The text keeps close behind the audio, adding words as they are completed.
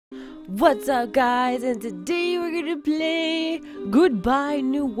What's up, guys? And today we're gonna play Goodbye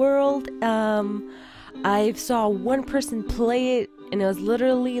New World. I saw one person play it, and it was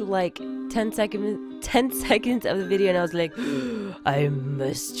literally like 10 seconds of the video, and I was like, I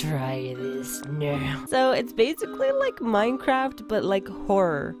must try this now. So it's basically like Minecraft, but like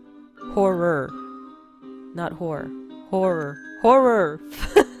horror, not horror.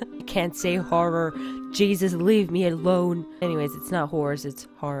 I can't say horror. Jesus, leave me alone. Anyways, it's not horrors, it's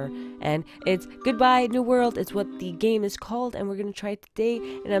horror. And it's Goodbye New World. It's what the game is called, and we're gonna try it today.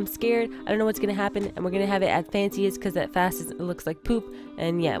 And I'm scared. I don't know what's gonna happen. And we're gonna have it at fanciest, because at fastest it looks like poop.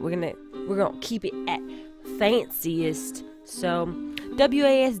 And yeah, we're gonna keep it at fanciest. So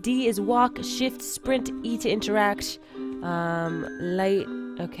WASD is walk, shift, sprint, E to interact. Light.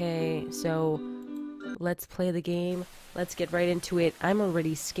 Okay, so let's play the game. Let's get right into it. I'm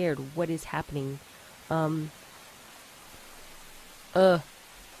already scared. What is happening? Alright,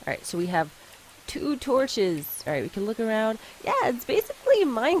 so we have 2 torches. Alright, we can look around. Yeah, it's basically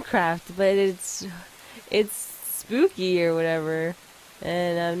Minecraft, but it's spooky or whatever.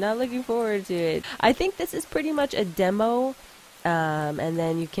 And I'm not looking forward to it. I think this is pretty much a demo, and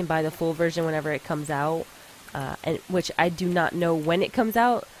then you can buy the full version whenever it comes out, and which I do not know when it comes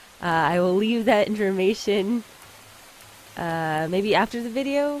out. I will leave that information maybe after the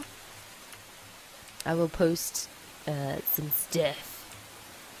video. I will post some stuff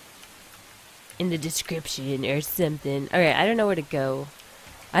in the description or something. Alright, I don't know where to go.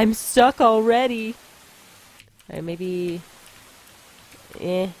 I'm stuck already. Alright, maybe...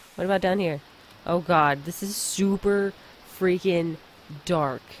 what about down here? Oh god, this is super freaking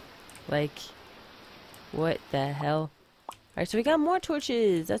dark. Like, what the hell? Alright, so we got more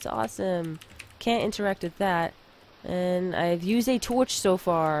torches. That's awesome. Can't interact with that. And I've used a torch so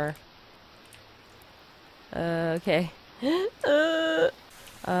far. Okay. Maybe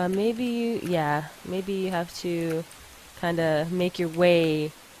you have to kinda make your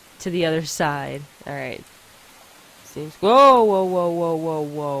way to the other side. Alright. Seems—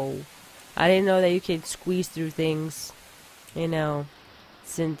 Whoa! I didn't know that you could squeeze through things. You know,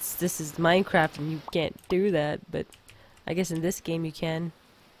 since this is Minecraft and you can't do that, but I guess in this game you can.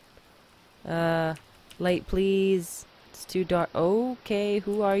 Light, please. It's too dark. Okay,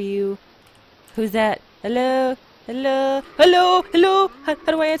 who are you? Who's that? Hello? Hello? Hello? Hello? How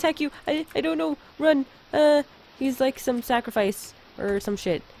do I attack you? I don't know. Run. He's like some sacrifice or some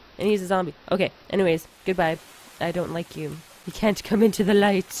shit. And he's a zombie. Okay, anyways, goodbye. I don't like you. You can't come into the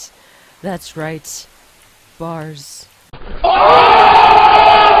light. That's right. Bars.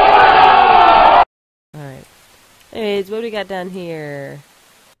 Alright. Anyways, what do we got down here?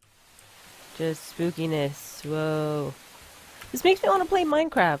 Just spookiness. Whoa. This makes me want to play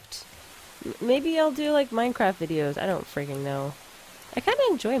Minecraft. Maybe I'll do like Minecraft videos. I don't freaking know. I kind of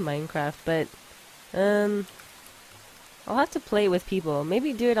enjoy Minecraft, but I'll have to play it with people.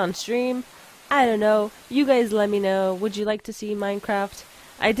 Maybe do it on stream. I don't know. You guys let me know. Would you like to see Minecraft?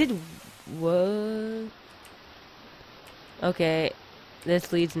 I did... What? Okay.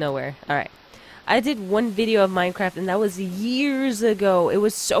 This leads nowhere. Alright. I did one video of Minecraft, and that was years ago. It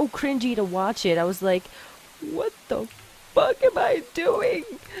was so cringy to watch it. I was like, what the fuck am I doing?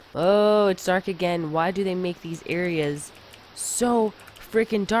 Oh, it's dark again. Why do they make these areas so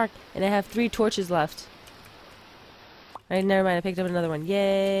freaking dark? And I have 3 torches left. Alright, never mind. I picked up another one.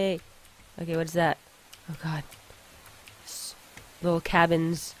 Yay! Okay, what is that? Oh god. Little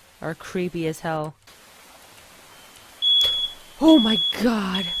cabins are creepy as hell. Oh my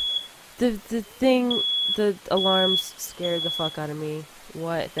god! The alarms scared the fuck out of me.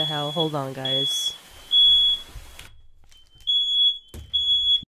 What the hell? Hold on, guys.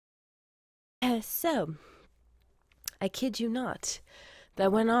 So, I kid you not,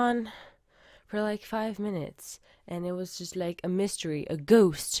 that went on for like 5 minutes, and it was just like a mystery. A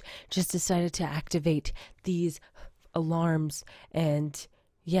ghost just decided to activate these alarms, and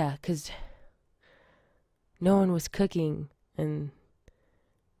yeah, 'cause no one was cooking, and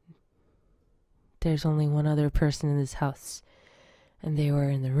there's only one other person in this house, and they were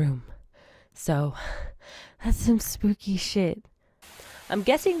in the room. So, that's some spooky shit. I'm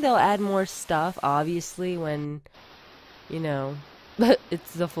guessing they'll add more stuff, obviously, when, you know,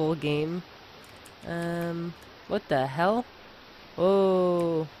 it's the full game. What the hell?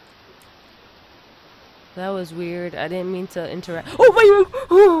 Oh. That was weird. I didn't mean to interact. Oh my!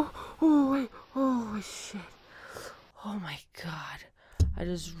 Wait. Oh, shit. Oh my god. I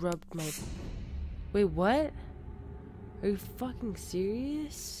just rubbed my... Wait, what? Are you fucking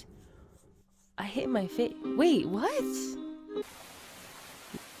serious? I hit my face. Wait, what?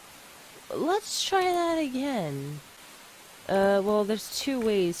 Let's try that again. Well, there's two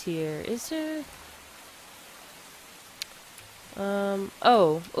ways here. Is there?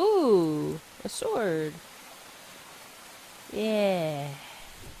 Oh. Ooh. A sword. Yeah.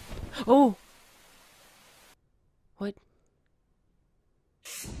 Oh! What?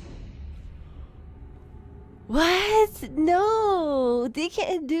 What? No! They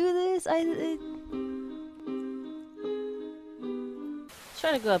can't do this!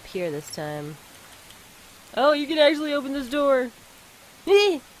 Trying to go up here this time. Oh, you can actually open this door!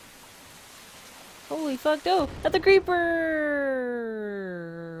 Holy fuck, no! That's a creeper!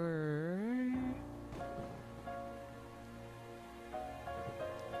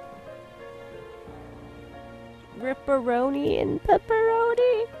 Ripperoni and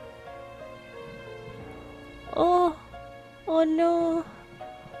pepperoni! Oh! Oh no!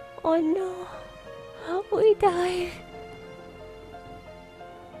 Oh no! We died!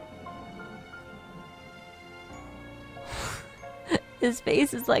 His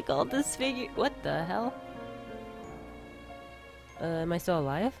face is like all disfigured. What the hell? Am I still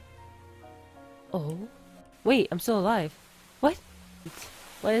alive? Oh. Wait, I'm still alive. What?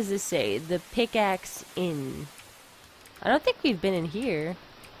 What does this say? The pickaxe inn. I don't think we've been in here.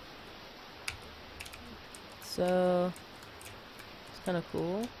 So it's kind of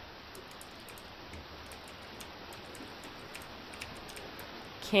cool.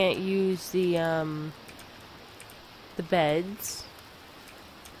 Can't use the beds.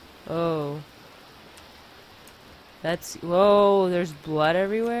 Oh. That's, whoa, there's blood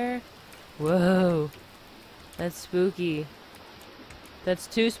everywhere? Whoa. That's spooky. That's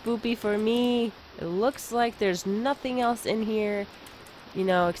too spooky for me. It looks like there's nothing else in here, you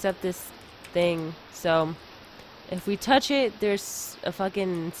know, except this thing. So, if we touch it, there's a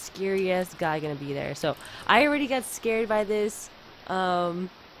fucking scary-ass guy gonna be there. So, I already got scared by this.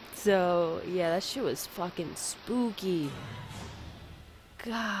 So, yeah, that shit was fucking spooky.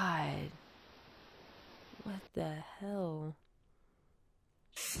 God. What the hell?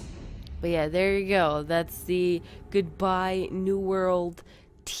 But yeah, there you go. That's the Goodbye New World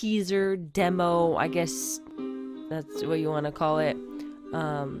teaser demo. I guess that's what you want to call it.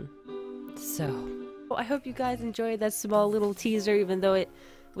 So I hope you guys enjoyed that small little teaser, even though it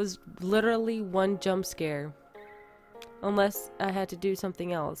was literally one jump scare. Unless I had to do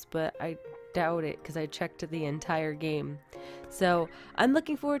something else, but I doubt it because I checked the entire game. So I'm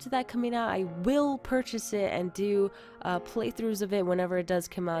looking forward to that coming out. I will purchase it and do playthroughs of it whenever it does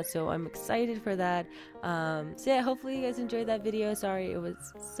come out, so I'm excited for that. So yeah, hopefully you guys enjoyed that video. Sorry it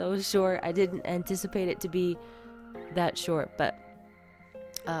was so short. I didn't anticipate it to be that short, but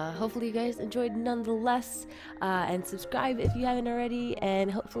hopefully you guys enjoyed nonetheless, and subscribe if you haven't already, and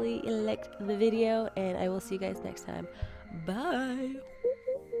hopefully you liked the video, and I will see you guys next time. Bye!